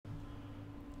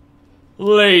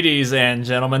Ladies and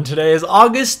gentlemen, today is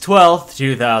August 12th,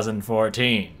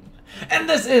 2014. And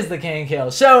this is the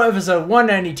KNKL Show, episode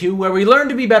 192, where we learn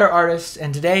to be better artists.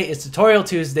 And today is Tutorial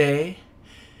Tuesday.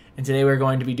 And today we're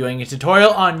going to be doing a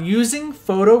tutorial on using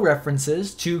photo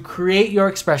references to create your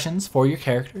expressions for your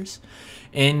characters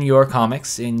in your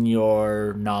comics, in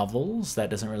your novels.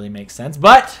 That doesn't really make sense.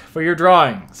 But for your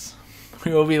drawings,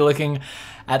 we will be looking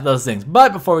at those things.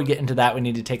 But before we get into that, we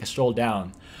need to take a stroll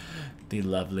down the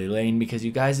lovely lane because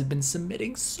you guys have been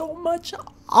submitting so much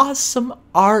awesome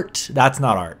art. That's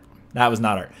not art. That was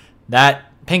not art.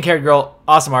 That pink-haired girl,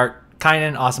 awesome art.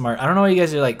 Kienan, awesome art. I don't know why you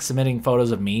guys are like submitting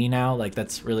photos of me now. Like,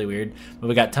 that's really weird. But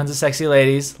we got tons of sexy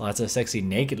ladies, lots of sexy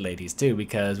naked ladies too,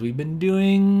 because we've been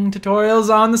doing tutorials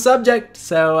on the subject.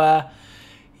 So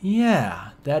yeah,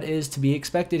 that is to be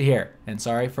expected here. And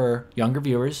sorry for younger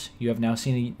viewers, you have now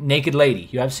seen a naked lady.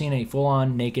 You have seen a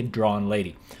full-on naked drawn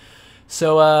lady.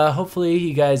 So hopefully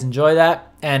you guys enjoy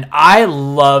that. And I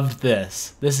loved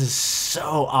this. This is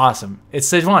so awesome. It's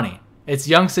Sejuani. It's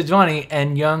young Sejuani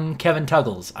and young Kevin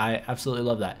Tuggles. I absolutely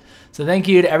love that. So thank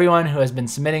you to everyone who has been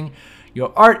submitting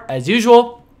your art as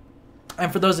usual.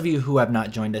 And for those of you who have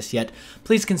not joined us yet,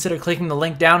 please consider clicking the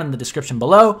link down in the description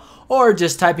below or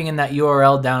just typing in that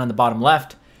URL down in the bottom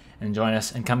left and join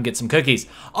us and come get some cookies.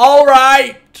 All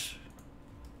right.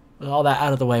 With all that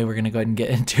out of the way, we're going to go ahead and get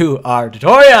into our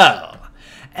tutorial.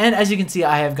 And as you can see,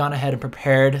 I have gone ahead and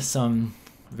prepared some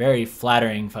very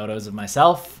flattering photos of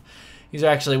myself. These are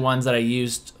actually ones that I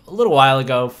used a little while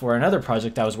ago for another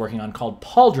project I was working on called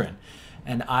Pauldron.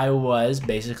 And I was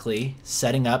basically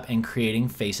setting up and creating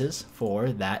faces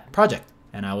for that project.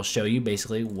 And I will show you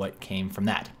basically what came from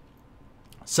that.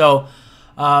 So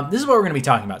this is what we're going to be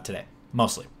talking about today,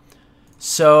 mostly.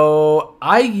 So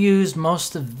I used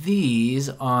most of these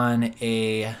on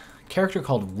a character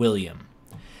called William.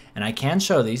 And I can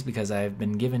show these because I've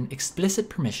been given explicit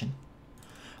permission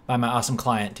by my awesome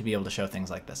client to be able to show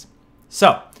things like this.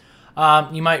 So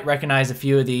you might recognize a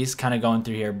few of these kind of going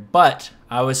through here, but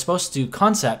I was supposed to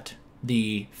concept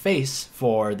the face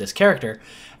for this character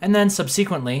and then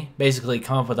subsequently basically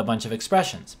come up with a bunch of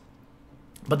expressions.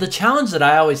 But the challenge that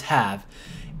I always have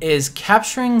is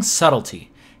capturing subtlety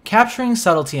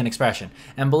and expression.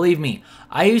 And believe me,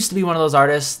 I used to be one of those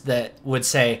artists that would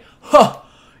say, huh,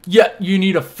 yeah, you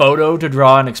need a photo to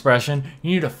draw an expression.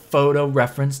 You need a photo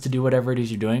reference to do whatever it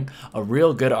is you're doing. A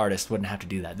real good artist wouldn't have to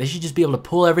do that. They should just be able to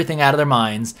pull everything out of their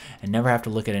minds and never have to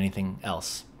look at anything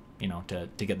else, you know, to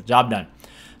get the job done.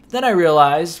 But then I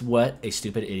realized what a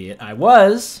stupid idiot I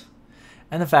was,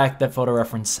 and the fact that photo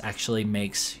reference actually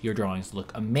makes your drawings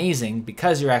look amazing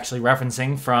because you're actually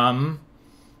referencing from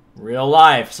real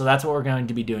life. So that's what we're going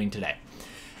to be doing today.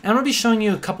 And I'm going to be showing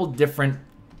you a couple different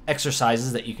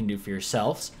exercises that you can do for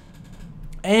yourselves,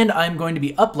 and I'm going to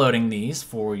be uploading these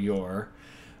for your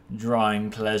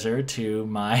drawing pleasure to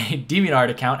my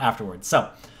DeviantArt account afterwards. So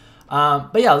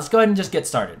but yeah, let's go ahead and just get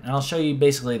started, and I'll show you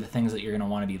basically the things that you're going to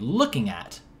want to be looking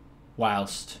at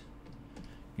whilst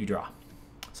you draw.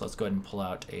 So let's go ahead and pull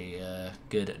out a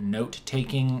good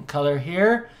note-taking color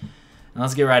here, and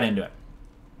let's get right into it.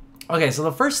 Okay, so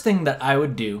the first thing that I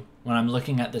would do when I'm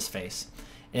looking at this face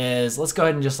is let's go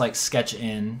ahead and just like sketch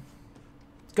in.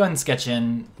 Let's go ahead and sketch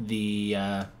in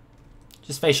the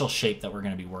just facial shape that we're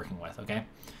going to be working with, okay?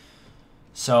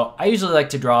 So I usually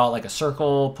like to draw like a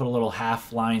circle, put a little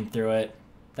half line through it.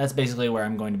 That's basically where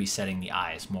I'm going to be setting the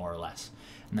eyes, more or less.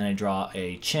 And then I draw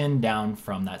a chin down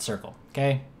from that circle,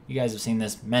 okay? You guys have seen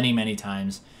this many, many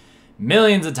times.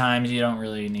 Millions of times. You don't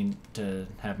really need to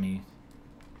have me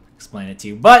explain it to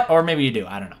you. But, or maybe you do,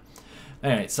 I don't know.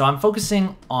 Anyway, so I'm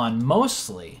focusing on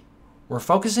we're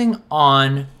focusing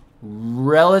on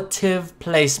relative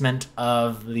placement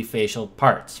of the facial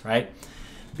parts, right?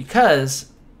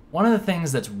 Because one of the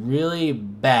things that's really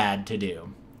bad to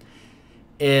do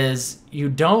is you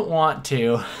don't want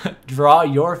to draw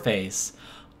your face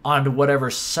onto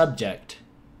whatever subject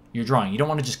you're drawing. You don't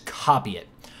want to just copy it.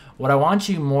 What I want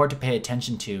you more to pay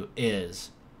attention to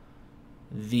is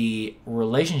the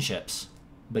relationships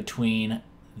between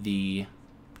the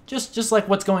just like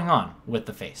what's going on with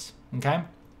the face, okay?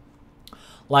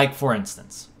 Like, for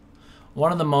instance,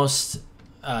 one of the most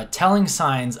telling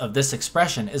signs of this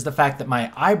expression is the fact that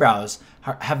my eyebrows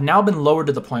have now been lowered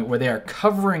to the point where they are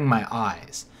covering my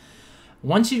eyes.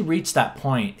 Once you reach that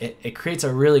point, it creates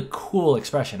a really cool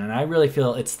expression, and I really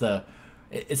feel it's the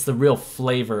real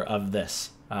flavor of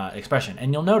this expression.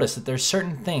 And you'll notice that there's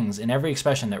certain things in every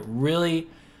expression that really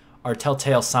are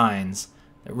telltale signs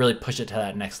that really push it to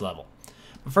that next level.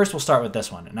 But first we'll start with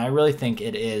this one, and I really think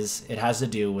it has to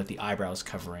do with the eyebrows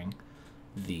covering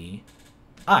the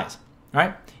eyes.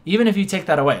 right? Even if you take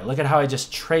that away, look at how I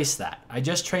just traced that. I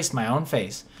just traced my own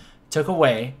face, took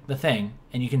away the thing,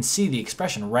 and you can see the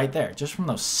expression right there, just from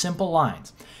those simple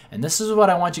lines. And this is what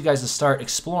I want you guys to start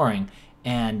exploring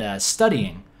and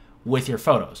studying with your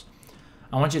photos.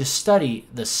 I want you to study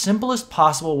the simplest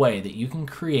possible way that you can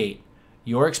create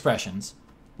your expressions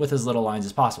with as little lines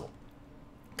as possible.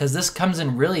 Because this comes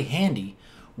in really handy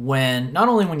when, not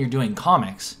only when you're doing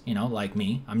comics, you know, like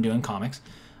me, I'm doing comics.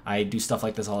 I do stuff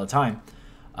like this all the time.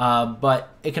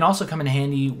 But it can also come in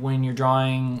handy when you're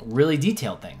drawing really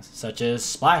detailed things, such as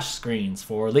splash screens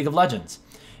for League of Legends.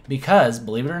 Because,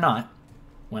 believe it or not,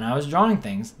 when I was drawing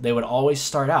things, they would always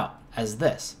start out as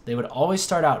this. They would always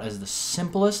start out as the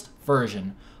simplest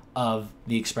version of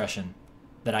the expression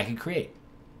that I could create.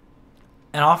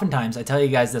 And oftentimes, I tell you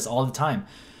guys this all the time,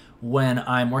 when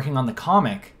I'm working on the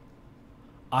comic,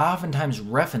 I oftentimes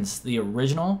reference the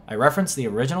original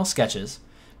sketches,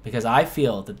 because I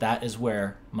feel that that is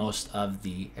where most of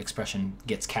the expression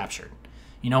gets captured.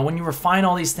 You know, when you refine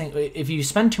all these things, if you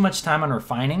spend too much time on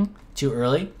refining too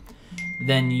early,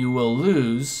 then you will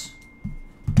lose,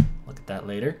 look at that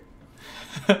later,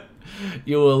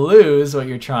 you will lose what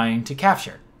you're trying to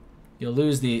capture. You'll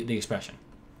lose the expression.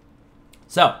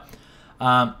 So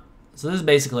this is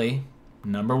basically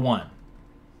number one,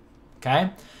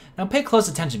 okay? Now pay close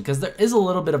attention, because there is a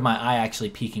little bit of my eye actually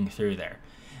peeking through there.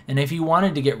 And if you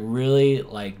wanted to get really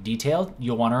like detailed,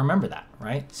 you'll want to remember that,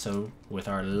 right? So with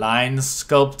our line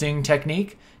sculpting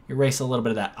technique, you erase a little bit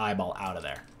of that eyeball out of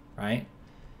there, right?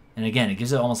 And again, it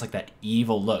gives it almost like that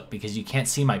evil look, because you can't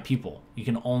see my pupil. You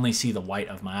can only see the white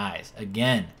of my eyes.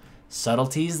 Again,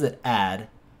 subtleties that add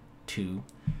to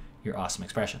your awesome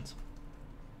expressions.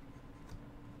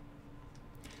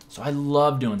 So I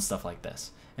love doing stuff like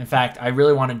this. In fact, I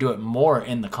really want to do it more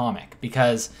in the comic,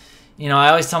 because, you know, I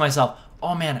always tell myself,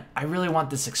 oh man, I really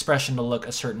want this expression to look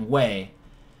a certain way.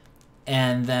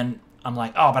 And then I'm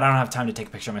like, oh, but I don't have time to take a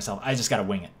picture of myself. I just got to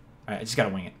wing it. All right, I just got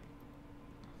to wing it.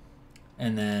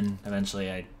 And then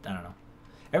eventually, I don't know.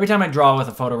 Every time I draw with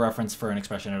a photo reference for an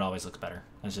expression, it always looks better.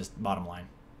 That's just bottom line.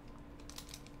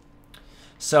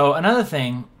 So another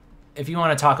thing, if you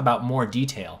want to talk about more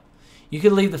detail, you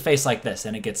could leave the face like this,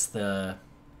 and it gets the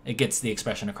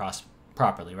expression across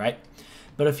properly, right?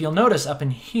 But if you'll notice up in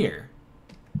here,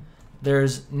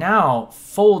 there's now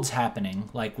folds happening,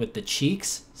 like with the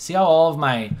cheeks. See how all of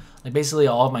my, like basically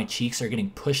all of my cheeks are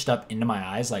getting pushed up into my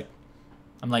eyes, like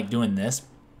I'm like doing this.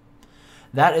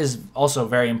 That is also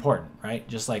very important, right?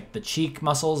 Just like the cheek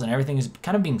muscles and everything is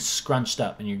kind of being scrunched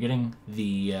up, and you're getting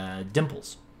the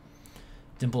dimples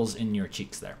in your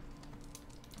cheeks there.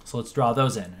 So let's draw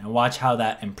those in and watch how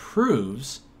that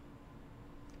improves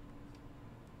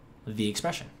the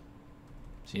expression.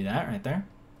 See that right there?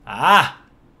 Ah!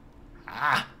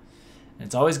 And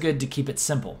it's always good to keep it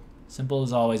simple. Simple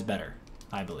is always better,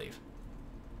 I believe.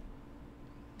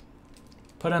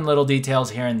 Put in little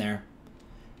details here and there,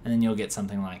 and then you'll get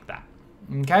something like that.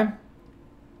 Okay?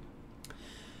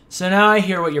 So now I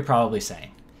hear what you're probably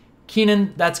saying.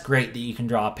 Keenan, that's great that you can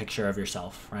draw a picture of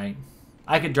yourself, right?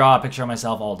 I could draw a picture of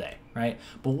myself all day, right?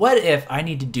 But what if I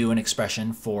need to do an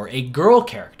expression for a girl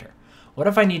character? What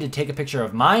if I need to take a picture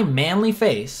of my manly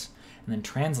face and then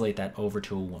translate that over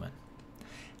to a woman?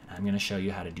 And I'm going to show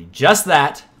you how to do just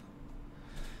that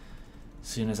as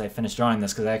soon as I finish drawing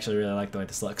this, because I actually really like the way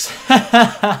this looks.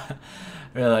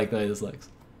 Really like the way this looks.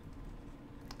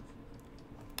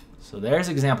 So there's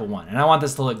example one, and I want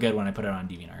this to look good when I put it on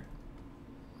DeviantArt.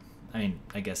 I mean,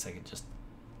 I guess I could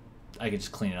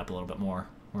just clean it up a little bit more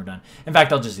when we're done. In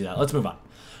fact, I'll just do that. Let's move on.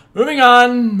 Moving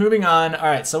on. All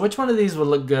right, so which one of these would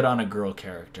look good on a girl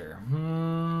character?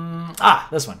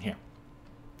 This one here.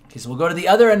 Okay, so we'll go to the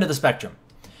other end of the spectrum.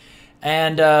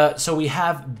 And so we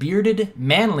have bearded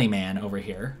manly man over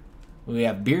here. We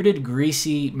have bearded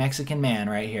greasy Mexican man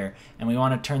right here. And we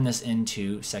want to turn this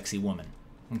into sexy woman.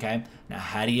 Okay, now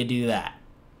how do you do that?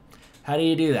 How do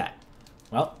you do that?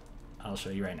 Well, I'll show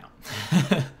you right now.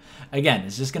 Again,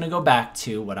 it's just going to go back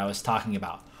to what I was talking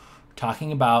about.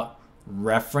 Talking about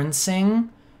referencing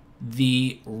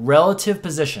the relative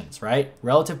positions, right?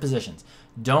 Relative positions.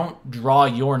 Don't draw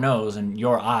your nose and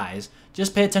your eyes.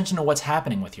 Just pay attention to what's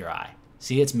happening with your eye.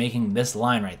 See, it's making this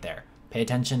line right there. Pay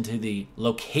attention to the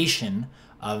location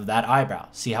of that eyebrow.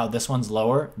 See how this one's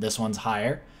lower, this one's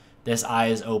higher. This eye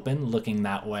is open, looking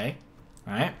that way,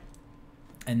 right?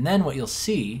 And then what you'll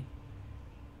see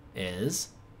is,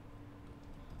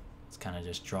 let's kind of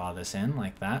just draw this in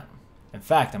like that. In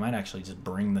fact, I might actually just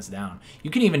bring this down. You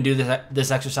can even do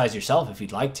this exercise yourself if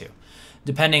you'd like to,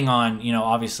 depending on, you know,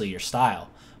 obviously your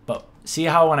style. But see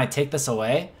how when I take this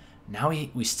away, now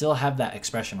we still have that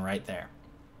expression right there.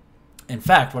 In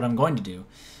fact, what I'm going to do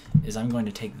is I'm going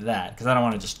to take that, because I don't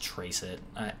want to just trace it.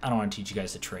 I don't want to teach you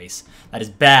guys to trace. That is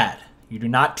bad. You do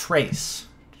not trace.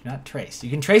 Do not trace. You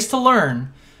can trace to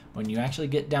learn. When you actually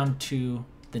get down to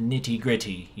the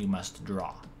nitty-gritty, you must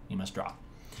draw. You must draw.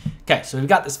 Okay, so we've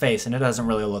got this face, and it doesn't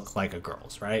really look like a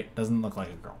girl's, right? It doesn't look like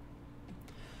a girl.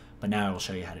 But now I will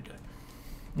show you how to do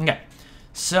it. Okay,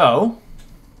 so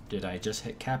did I just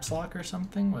hit caps lock or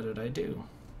something? What did I do?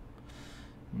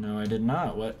 No, I did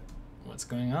not. What's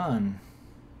going on?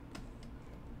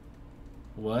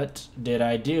 What did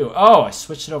I do? Oh, I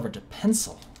switched it over to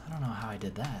pencil. I don't know how I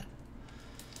did that.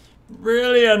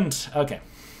 Brilliant. Okay,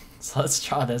 so let's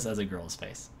draw this as a girl's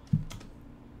face.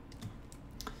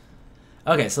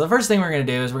 Okay, so the first thing we're going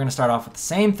to do is we're going to start off with the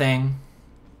same thing.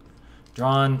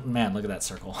 Drawn, man, look at that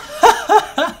circle.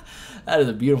 That is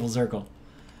a beautiful circle.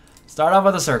 Start off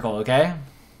with a circle, okay?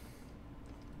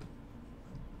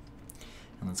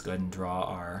 And let's go ahead and draw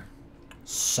our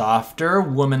softer,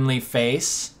 womanly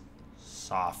face.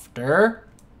 Softer,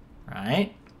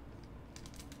 right?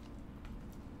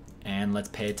 And let's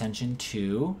pay attention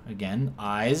to, again,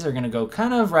 eyes are going to go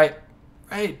kind of right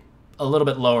a little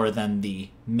bit lower than the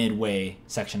midway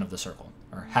section of the circle,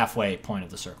 or halfway point of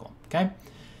the circle, okay?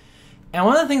 And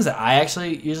one of the things that I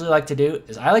actually usually like to do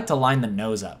is I like to line the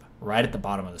nose up right at the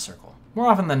bottom of the circle. More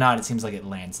often than not, it seems like it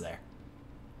lands there.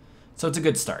 So it's a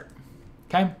good start,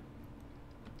 okay?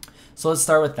 So let's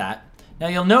start with that. Now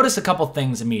you'll notice a couple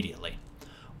things immediately.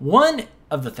 One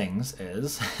of the things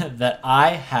is that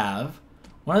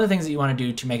one of the things that you want to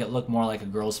do to make it look more like a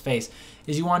girl's face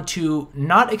is you want to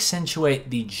not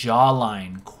accentuate the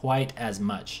jawline quite as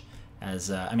much as,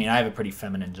 I mean, I have a pretty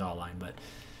feminine jawline, but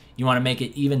you want to make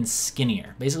it even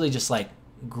skinnier. Basically just like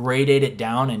gradate it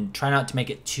down and try not to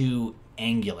make it too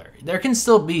angular. There can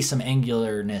still be some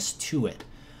angularness to it,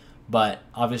 but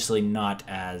obviously not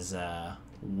as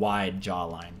wide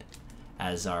jawlined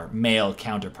as our male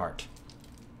counterpart.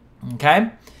 Okay?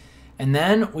 And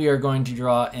then we are going to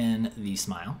draw in the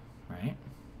smile, right?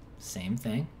 Same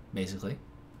thing, basically.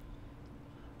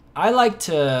 I like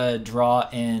to draw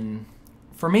in,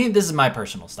 for me, this is my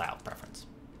personal style preference,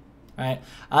 right?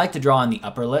 I like to draw in the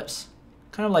upper lips,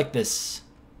 kind of like this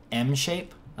M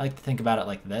shape. I like to think about it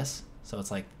like this. So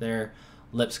it's like their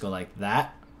lips go like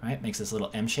that, right? Makes this little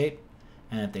M shape.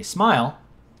 And if they smile,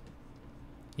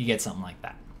 you get something like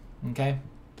that, okay?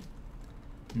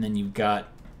 And then you've got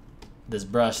this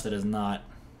brush that is not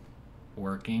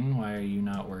working. Why are you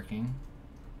not working?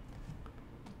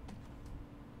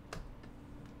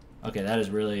 Okay, that is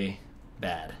really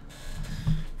bad.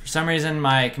 For some reason,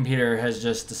 my computer has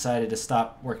just decided to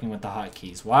stop working with the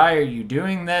hotkeys. Why are you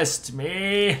doing this to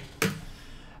me?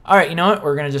 All right, you know what?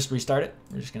 We're going to just restart it.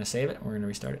 We're just going to save it. We're going to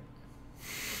restart it.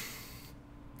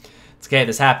 It's okay.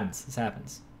 This happens. This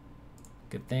happens.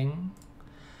 Good thing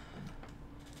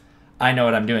I know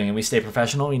what I'm doing, and we stay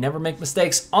professional. We never make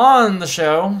mistakes on the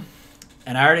show.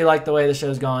 And I already like the way the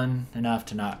show's going enough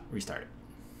to not restart it.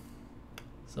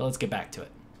 So let's get back to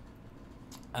it.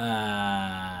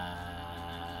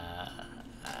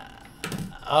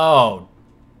 Oh,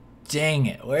 dang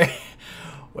it.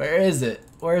 Where is it?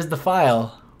 Where's the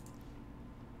file?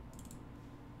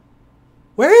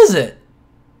 Where is it?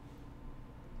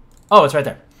 Oh, it's right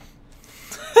there.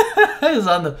 It's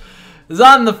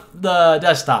on the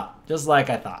desktop, just like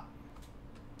I thought.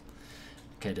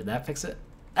 Okay, did that fix it?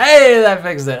 Hey, that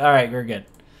fixed it. All right, we're good.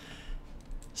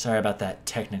 Sorry about that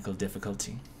technical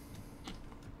difficulty.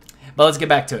 But let's get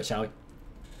back to it, shall we?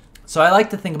 So I like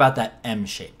to think about that M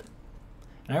shape.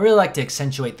 And I really like to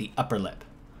accentuate the upper lip.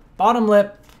 Bottom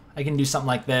lip, I can do something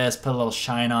like this, put a little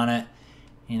shine on it.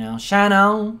 You know, shine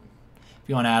on. If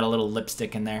you want to add a little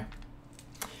lipstick in there.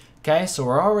 Okay, so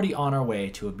we're already on our way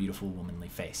to a beautiful womanly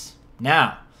face.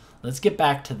 Now, let's get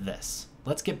back to this.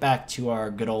 Let's get back to our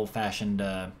good old-fashioned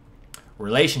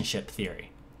relationship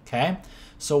theory. Okay,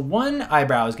 so one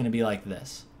eyebrow is going to be like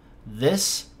this.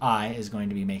 This eye is going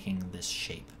to be making this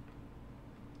shape.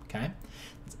 Okay,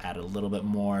 let's add a little bit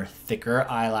more thicker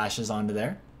eyelashes onto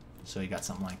there. So you got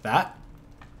something like that.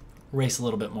 Erase a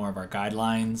little bit more of our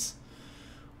guidelines.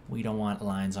 We don't want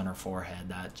lines on our forehead.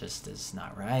 That just is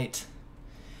not right.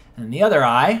 And the other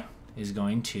eye is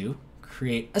going to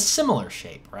create a similar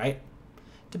shape, right?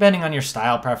 Depending on your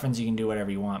style preference, you can do whatever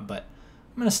you want, but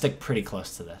I'm going to stick pretty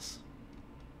close to this.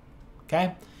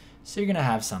 Okay? So you're going to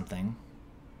have something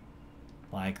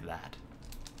like that.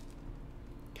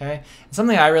 Okay? And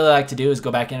something I really like to do is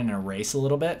go back in and erase a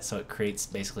little bit, so it creates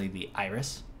basically the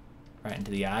iris right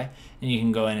into the eye. And you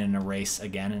can go in and erase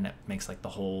again, and it makes like the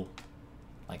whole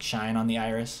like shine on the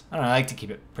iris. I don't know, I like to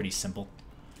keep it pretty simple.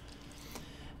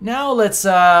 Now let's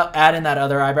add in that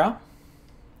other eyebrow.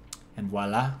 And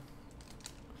voila.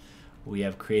 We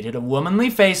have created a womanly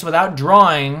face without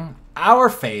drawing our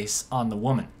face on the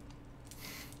woman.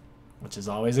 Which is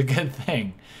always a good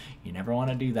thing. You never want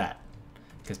to do that.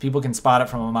 Because people can spot it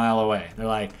from a mile away. They're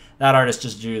like, that artist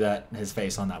just drew his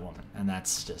face on that woman. And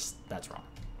that's wrong.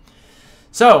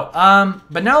 So,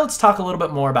 but now let's talk a little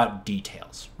bit more about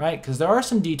details, right? Because there are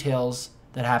some details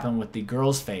that happen with the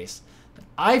girl's face that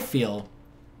I feel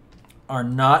are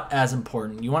not as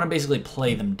important. You want to basically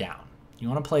play them down. You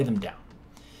want to play them down.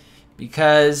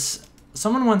 Because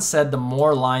someone once said the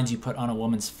more lines you put on a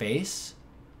woman's face,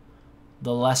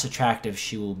 the less attractive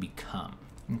she will become.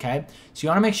 Okay? So you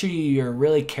want to make sure you're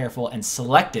really careful and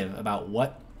selective about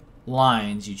what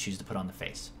lines you choose to put on the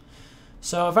face.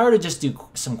 So if I were to just do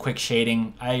some quick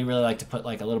shading, I really like to put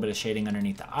like a little bit of shading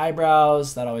underneath the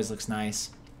eyebrows. That always looks nice.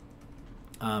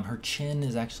 Her chin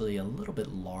is actually a little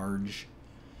bit large.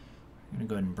 I'm going to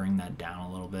go ahead and bring that down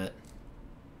a little bit.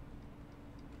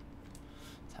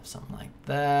 Let's have something like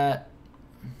that.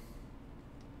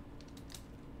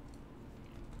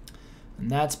 And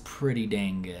that's pretty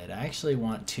dang good. I actually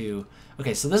want to...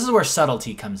 Okay, so this is where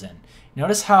subtlety comes in.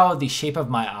 Notice how the shape of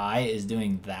my eye is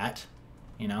doing that,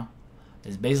 you know?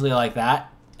 It's basically like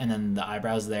that, and then the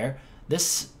eyebrows there.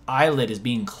 This eyelid is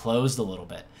being closed a little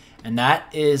bit, and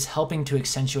that is helping to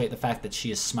accentuate the fact that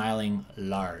she is smiling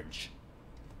large.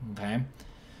 Okay?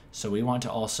 So we want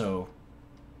to also...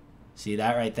 See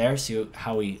that right there? See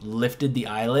how we lifted the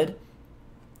eyelid?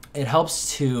 It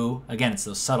helps to, again, it's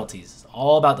those subtleties. It's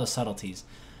all about those subtleties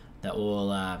that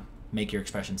will make your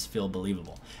expressions feel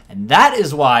believable. And that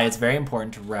is why it's very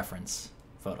important to reference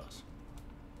photos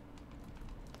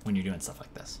when you're doing stuff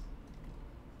like this.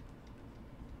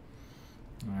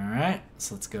 All right,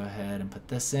 so let's go ahead and put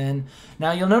this in.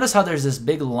 Now you'll notice how there's this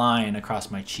big line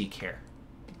across my cheek here.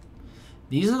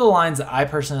 These are the lines that I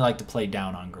personally like to play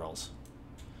down on girls.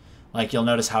 Like you'll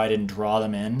notice how I didn't draw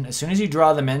them in. As soon as you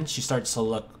draw them in, she starts to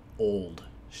look old.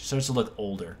 She starts to look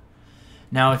older.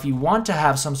 Now, if you want to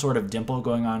have some sort of dimple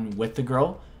going on with the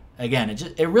girl, again,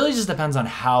 it really just depends on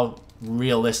how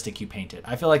realistic you paint it.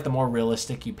 I feel like the more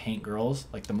realistic you paint girls,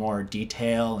 like the more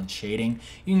detail and shading,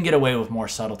 you can get away with more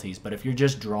subtleties. But if you're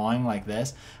just drawing like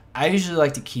this, I usually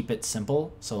like to keep it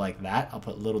simple. So like that, I'll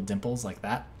put little dimples like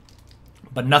that,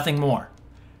 but nothing more.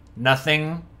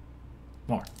 Nothing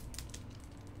more.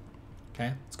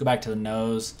 Okay, let's go back to the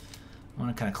nose. I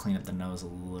want to kind of clean up the nose a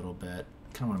little bit.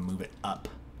 Kind of want to move it up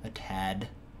a tad.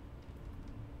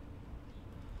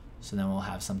 So then we'll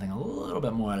have something a little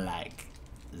bit more like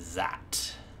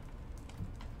that.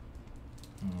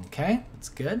 Okay, that's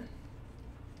good.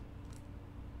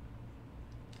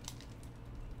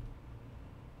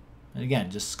 And again,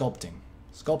 just sculpting.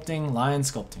 Sculpting, line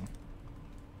sculpting.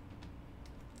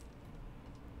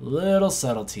 Little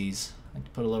subtleties. I like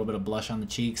to put a little bit of blush on the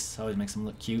cheeks. Always makes them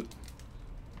look cute.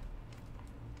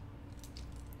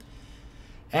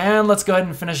 And let's go ahead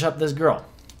and finish up this girl.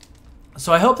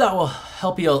 So I hope that will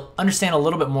help you understand a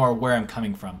little bit more where I'm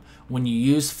coming from. When you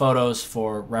use photos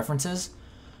for references,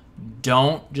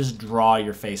 don't just draw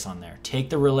your face on there. Take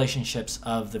the relationships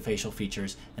of the facial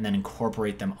features and then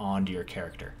incorporate them onto your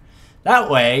character. That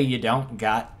way you don't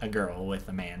got a girl with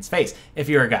a man's face, if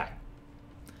you're a guy.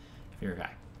 If you're a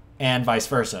guy. And vice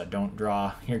versa. Don't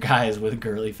draw your guys with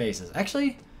girly faces.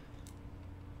 Actually,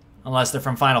 unless they're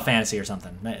from Final Fantasy or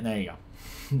something. There you go.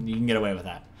 You can get away with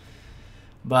that.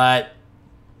 But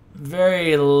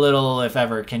very little, if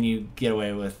ever, can you get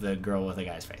away with the girl with a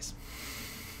guy's face.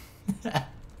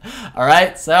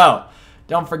 Alright, so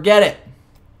don't forget it.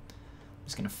 I'm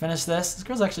just going to finish this. This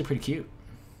girl's actually pretty cute.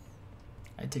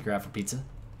 I'd take her out for pizza.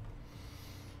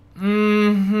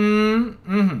 Yo,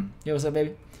 what's up,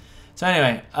 baby? So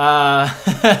anyway,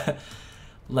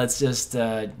 let's just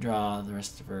draw the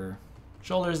rest of her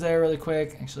shoulders there really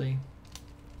quick. Actually,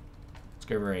 let's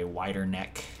give her a wider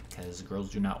neck because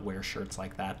girls do not wear shirts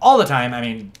like that all the time. I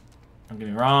mean, don't get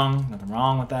me wrong, nothing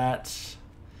wrong with that. It's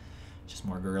just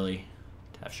more girly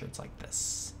to have shirts like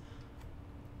this.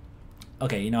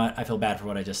 Okay, you know what? I feel bad for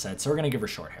what I just said, so we're going to give her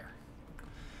short hair.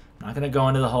 I'm not going to go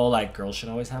into the whole, like, girls should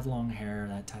always have long hair,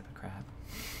 that type of crap.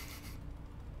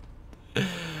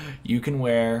 You can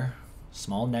wear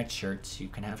small neck shirts. You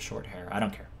can have short hair. I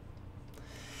don't care.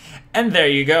 And there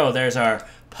you go. There's our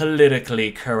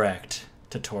politically correct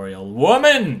tutorial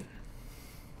woman.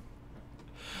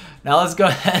 Now let's go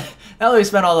ahead. Now that we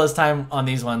spent all this time on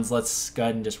these ones, let's go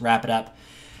ahead and just wrap it up.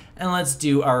 And let's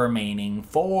do our remaining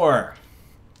 4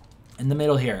 in the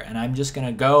middle here. And I'm just going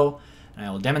to go and I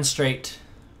will demonstrate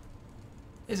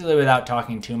basically without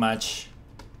talking too much.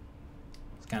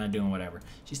 It's kind of doing whatever.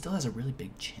 She still has a really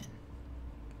big chin.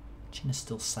 Chin is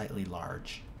still slightly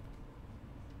large.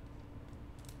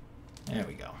 There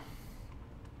we go.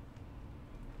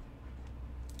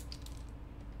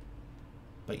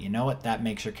 But you know what? That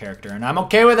makes your character, and I'm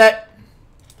okay with it.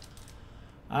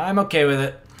 I'm okay with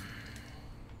it.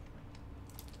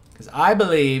 Because I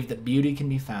believe that beauty can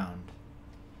be found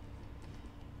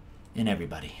in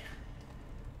everybody.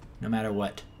 No matter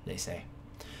what they say.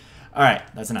 Alright,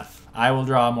 that's enough. I will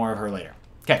draw more of her later.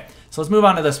 Okay, so let's move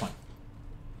on to this one.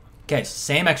 Okay,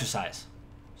 same exercise.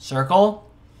 Circle.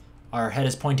 Our head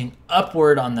is pointing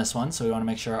upward on this one, so we want to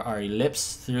make sure our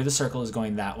ellipse through the circle is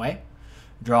going that way.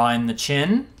 Draw in the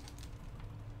chin.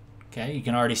 Okay, you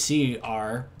can already see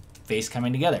our face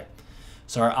coming together.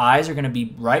 So our eyes are going to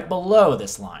be right below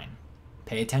this line.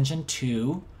 Pay attention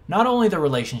to not only the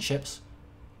relationships,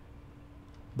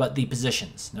 but the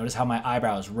positions. Notice how my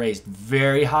eyebrow is raised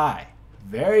very high.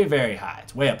 Very, very high.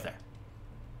 It's way up there.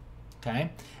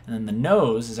 Okay? And then the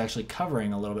nose is actually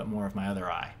covering a little bit more of my other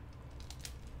eye.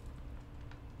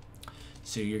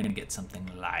 So you're going to get something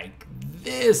like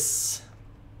this.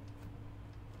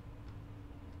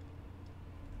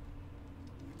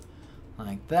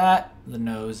 Like that. The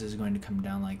nose is going to come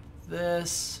down like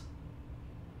this.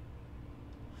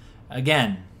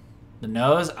 Again, the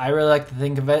nose, I really like to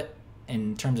think of it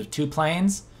in terms of two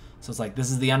planes. So it's like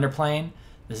this is the underplane,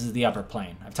 this is the upper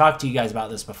plane. I've talked to you guys about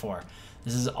this before.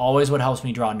 This is always what helps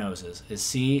me draw noses, is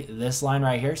see this line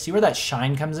right here? See where that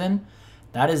shine comes in?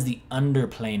 That is the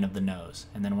underplane of the nose.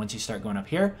 And then once you start going up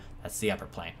here, that's the upper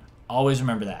plane. Always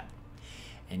remember that.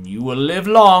 And you will live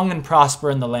long and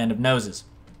prosper in the land of noses.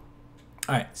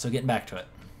 All right, so getting back to it.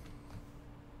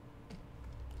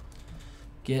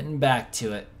 Getting back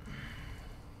to it.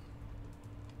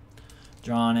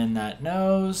 Drawing in that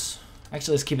nose.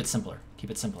 Actually, let's keep it simpler.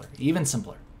 Keep it simpler. Even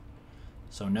simpler.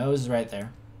 So nose is right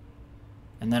there.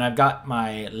 And then I've got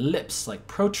my lips like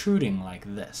protruding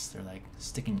like this. They're like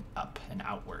sticking up and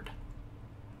outward.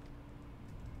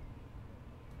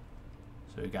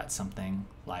 So we've got something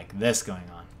like this going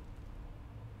on.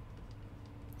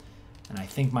 And I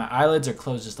think my eyelids are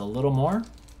closed just a little more.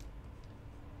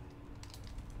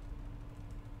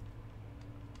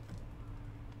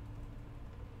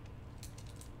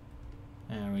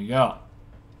 There we go.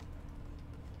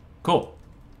 Cool.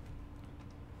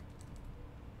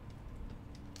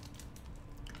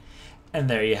 And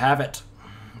there you have it.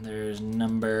 There's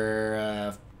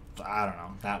number, I don't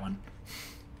know, that one.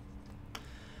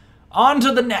 On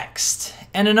to the next.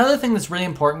 And another thing that's really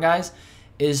important, guys,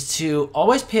 is to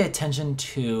always pay attention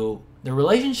to the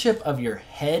relationship of your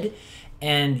head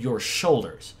and your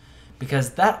shoulders,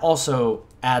 because that also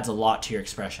adds a lot to your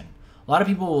expression. A lot of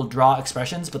people will draw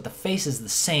expressions, but the face is the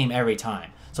same every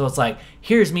time. So it's like,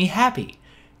 here's me happy,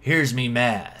 here's me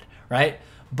mad, right?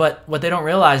 But what they don't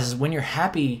realize is when you're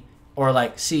happy, or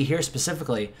like, see here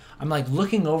specifically, I'm like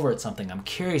looking over at something. I'm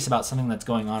curious about something that's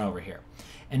going on over here.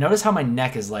 And notice how my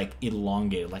neck is like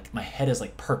elongated, like my head is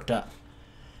like perked up.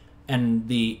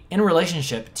 And in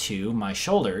relationship to my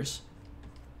shoulders,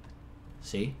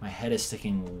 see, my head is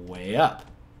sticking way up.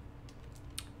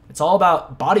 It's all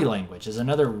about body language is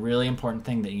another really important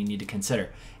thing that you need to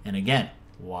consider. And again,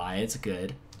 why it's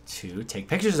good to take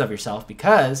pictures of yourself,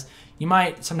 because you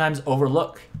might sometimes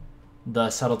overlook the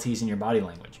subtleties in your body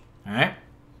language. All right.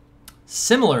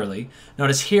 Similarly,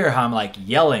 notice here how I'm like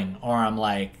yelling or I'm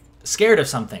like scared of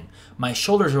something. My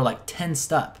shoulders are like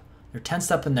tensed up. They're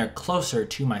tensed up and they're closer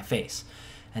to my face.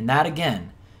 And that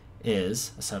again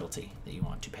is a subtlety that you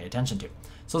want to pay attention to.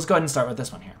 So let's go ahead and start with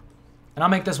this one here. And I'll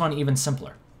make this one even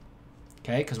simpler.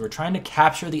 Okay, because we're trying to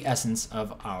capture the essence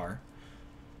of our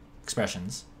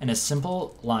expressions in as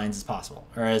simple lines as possible,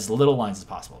 or as little lines as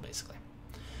possible, basically.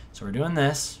 So we're doing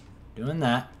this, doing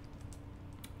that.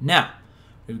 Now,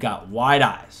 we've got wide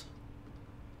eyes.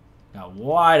 Got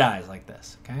wide eyes like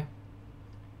this, okay?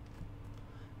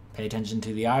 Pay attention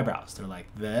to the eyebrows. They're like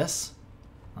this,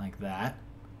 like that.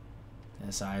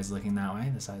 This eye is looking that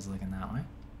way. This eye is looking that way.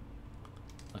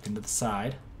 Looking to the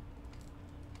side.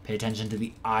 Pay attention to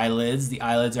the eyelids. The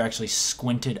eyelids are actually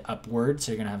squinted upward,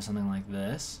 so you're going to have something like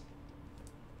this.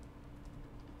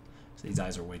 So these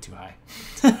eyes are way too high.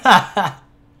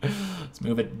 Let's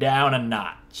move it down a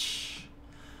notch.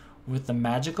 With the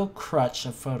magical crutch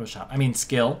of Photoshop. I mean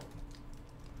skill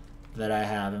that I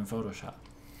have in Photoshop.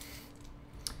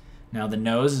 Now the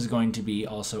nose is going to be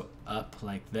also up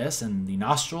like this, and the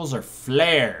nostrils are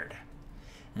flared.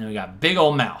 And then we got big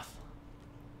old mouth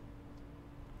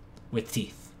with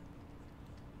teeth.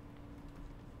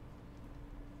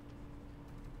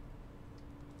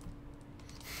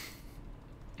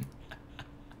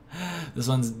 This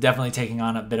one's definitely taking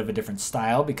on a bit of a different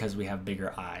style because we have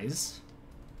bigger eyes.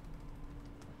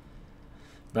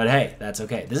 But hey, that's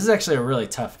okay. This is actually a really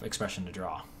tough expression to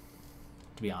draw.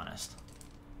 to be honest.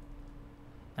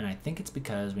 And I think it's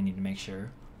because we need to make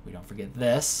sure we don't forget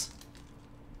this.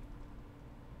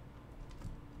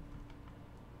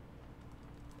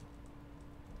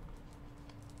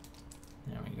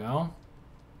 There we go.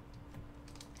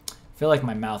 I feel like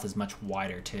my mouth is much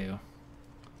wider too.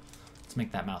 Let's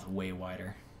make that mouth way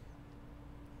wider.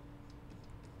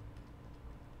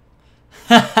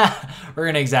 We're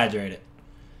going to exaggerate it.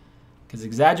 Because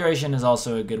exaggeration is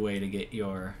also a good way to get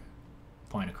your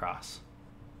point across.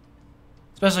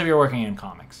 Especially if you're working in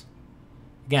comics.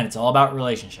 Again, it's all about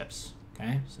relationships.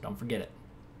 Okay? So don't forget it.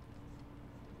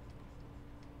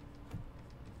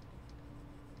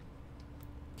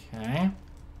 Okay.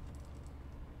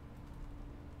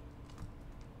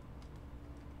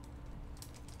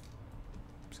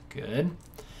 That's good.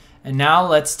 And now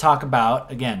let's talk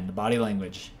about, again, the body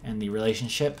language and the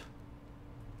relationship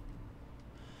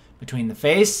between the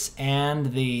face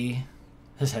and the...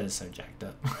 His head is so jacked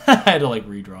up. I had to like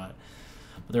redraw it.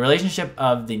 But the relationship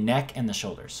of the neck and the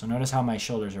shoulders. So notice how my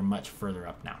shoulders are much further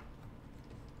up now.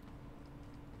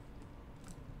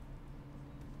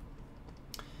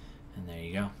 And there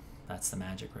you go. That's the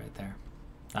magic right there.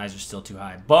 Eyes are still too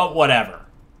high, but whatever.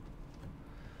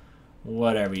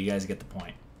 Whatever, you guys get the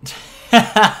point.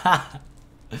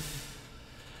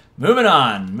 Moving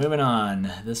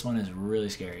on. This one is really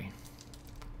scary.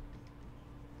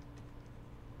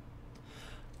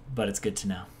 But it's good to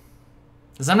know.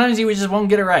 Sometimes you just won't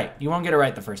get it right. You won't get it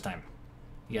right the first time.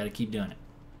 You got to keep doing it.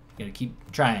 You got to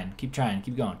keep trying,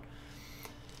 keep going.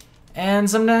 And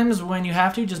sometimes when you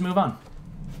have to, just move on.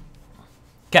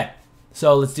 Okay,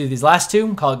 so let's do these last two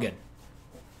and call it good.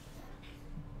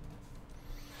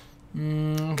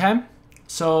 Okay,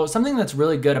 so something that's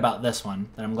really good about this one,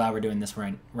 that I'm glad we're doing this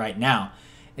right now,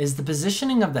 is the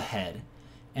positioning of the head.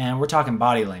 And we're talking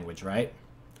body language, right?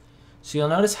 So you'll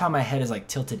notice how my head is like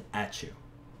tilted at you.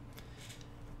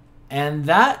 And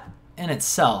that in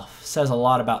itself says a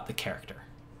lot about the character.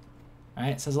 Right?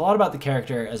 It says a lot about the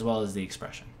character as well as the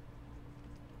expression.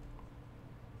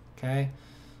 Okay,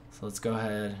 so let's go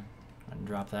ahead and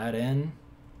drop that in.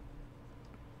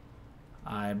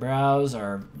 Eyebrows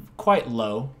are quite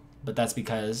low, but that's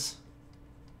because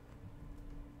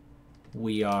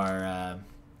we're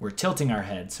tilting our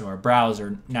head, so our brows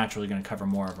are naturally going to cover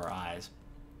more of our eyes.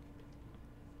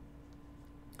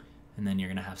 And then you're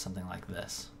going to have something like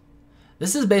this.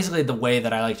 This is basically the way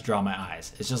that I like to draw my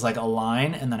eyes. It's just like a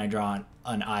line, and then I draw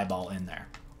an eyeball in there,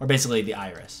 or basically the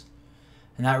iris.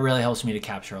 And that really helps me to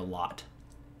capture a lot.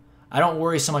 I don't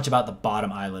worry so much about the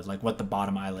bottom eyelid, like what the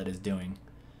bottom eyelid is doing,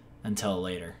 until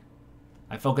later.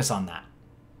 I focus on that.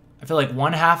 I feel like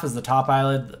one half is the top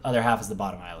eyelid, the other half is the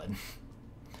bottom eyelid.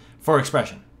 For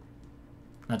expression.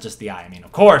 Not just the eye. I mean,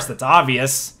 of course, that's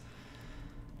obvious.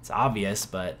 It's obvious,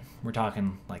 but we're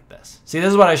talking like this. See,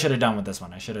 this is what I should have done with this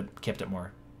one. I should have kept it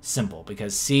more simple,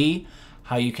 because see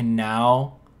how you can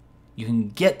now, you can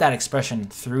get that expression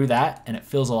through that, and it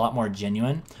feels a lot more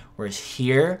genuine. Whereas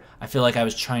here, I feel like I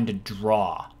was trying to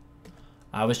draw.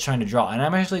 And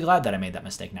I'm actually glad that I made that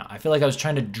mistake now. I feel like I was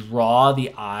trying to draw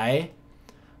the eye.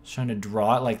 I was trying to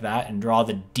draw it like that and draw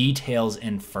the details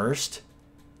in first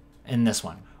in this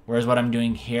one. Whereas what I'm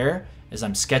doing here is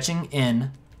I'm sketching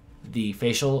in the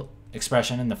facial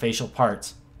expression and the facial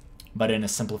parts, but in a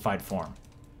simplified form.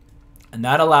 And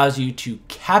that allows you to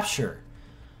capture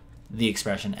the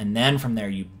expression, and then from there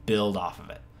you build off of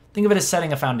it. Think of it as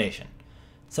setting a foundation.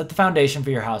 Set the foundation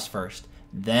for your house first,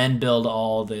 then build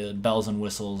all the bells and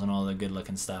whistles and all the good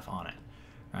looking stuff on it.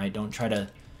 Right? Don't try to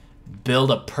build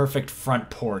a perfect front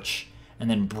porch and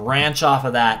then branch off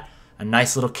of that a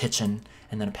nice little kitchen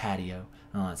and then a patio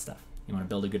and all that stuff. You want to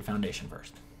build a good foundation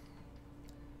first.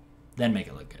 Then make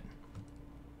it look good.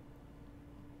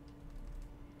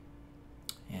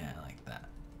 Yeah, I like that.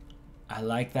 I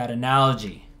like that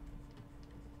analogy.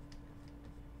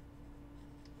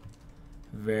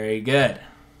 Very good.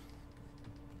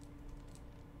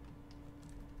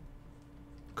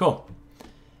 Cool.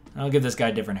 I'll give this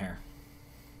guy different hair.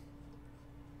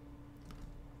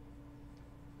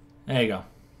 There you go.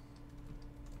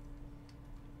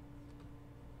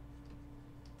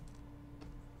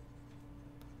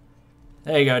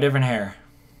 There you go, different hair.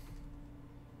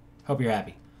 Hope you're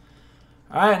happy.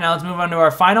 All right, now let's move on to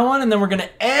our final one, and then we're going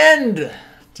to end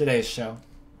today's show.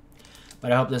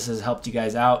 But I hope this has helped you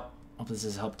guys out. I hope this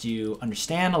has helped you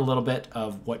understand a little bit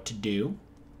of what to do,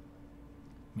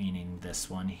 meaning this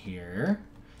one here,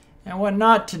 and what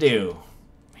not to do,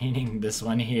 meaning this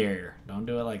one here. Don't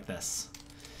do it like this.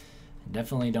 And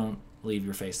definitely don't leave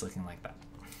your face looking like that.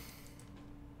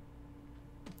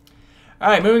 All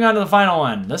right, moving on to the final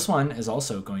one. This one is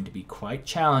also going to be quite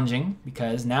challenging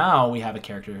because now we have a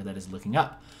character that is looking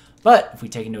up. But if we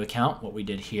take into account what we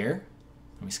did here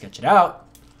and we sketch it out,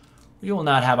 we will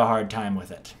not have a hard time with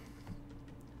it.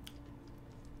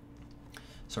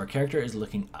 So our character is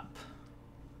looking up.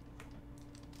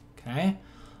 Okay,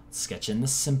 let's sketch in the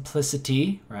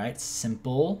simplicity, right?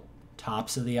 Simple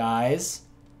tops of the eyes.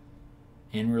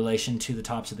 In relation to the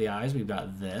tops of the eyes, we've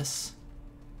got this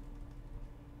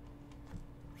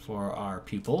for our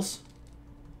pupils.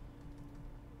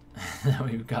 Then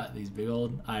we've got these big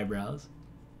old eyebrows.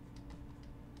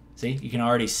 See, you can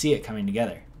already see it coming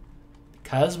together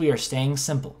because we are staying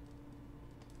simple.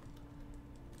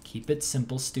 Keep it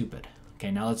simple, stupid.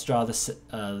 Okay, now let's draw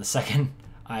the second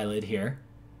eyelid here.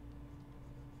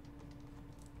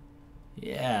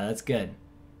 Yeah, that's good.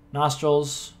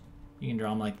 Nostrils, you can draw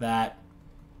them like that.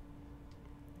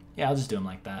 Yeah, I'll just do them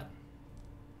like that.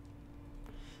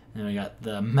 And then we got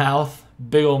the mouth,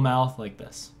 big old mouth like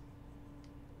this.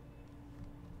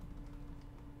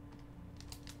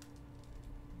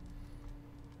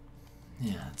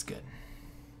 Yeah, that's good.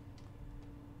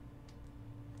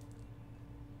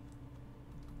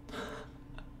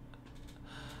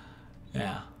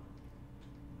 Yeah.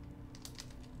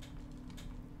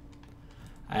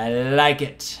 I like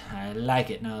it. I like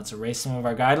it. Now let's erase some of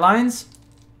our guidelines.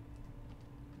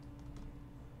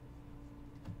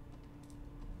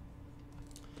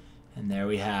 And there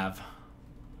we have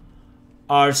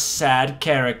our sad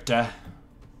character.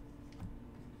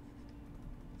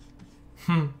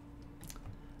 I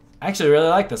actually really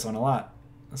like this one a lot.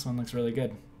 This one looks really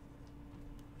good.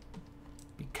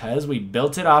 Because we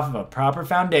built it off of a proper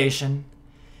foundation,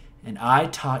 and I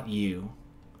taught you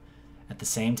at the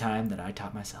same time that I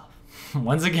taught myself.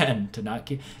 Once again, to not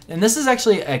keep... And this is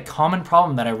actually a common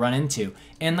problem that I run into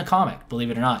in the comic,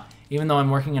 believe it or not. Even though I'm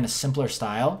working in a simpler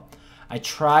style, I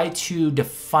try to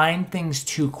define things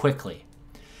too quickly.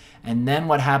 And then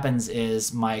what happens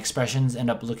is my expressions end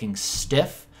up looking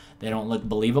stiff. They don't look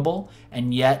believable.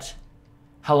 And yet,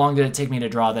 how long did it take me to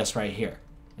draw this right here?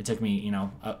 It took me, you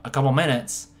know, a couple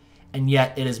minutes. And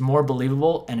yet it is more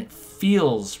believable and it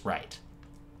feels right.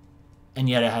 And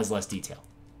yet it has less detail.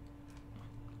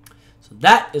 So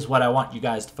that is what I want you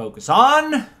guys to focus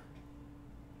on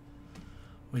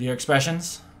with your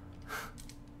expressions.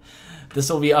 This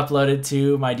will be uploaded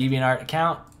to my DeviantArt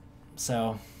account.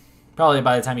 So probably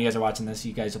by the time you guys are watching this,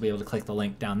 you guys will be able to click the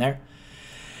link down there.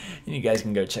 And you guys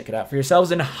can go check it out for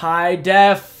yourselves in high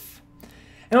def.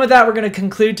 And with that, we're going to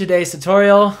conclude today's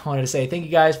tutorial. I wanted to say thank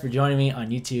you guys for joining me on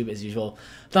YouTube as usual.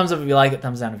 Thumbs up if you like it,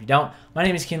 thumbs down if you don't. My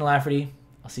name is Kienan Lafferty.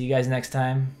 I'll see you guys next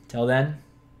time. Till then,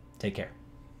 take care.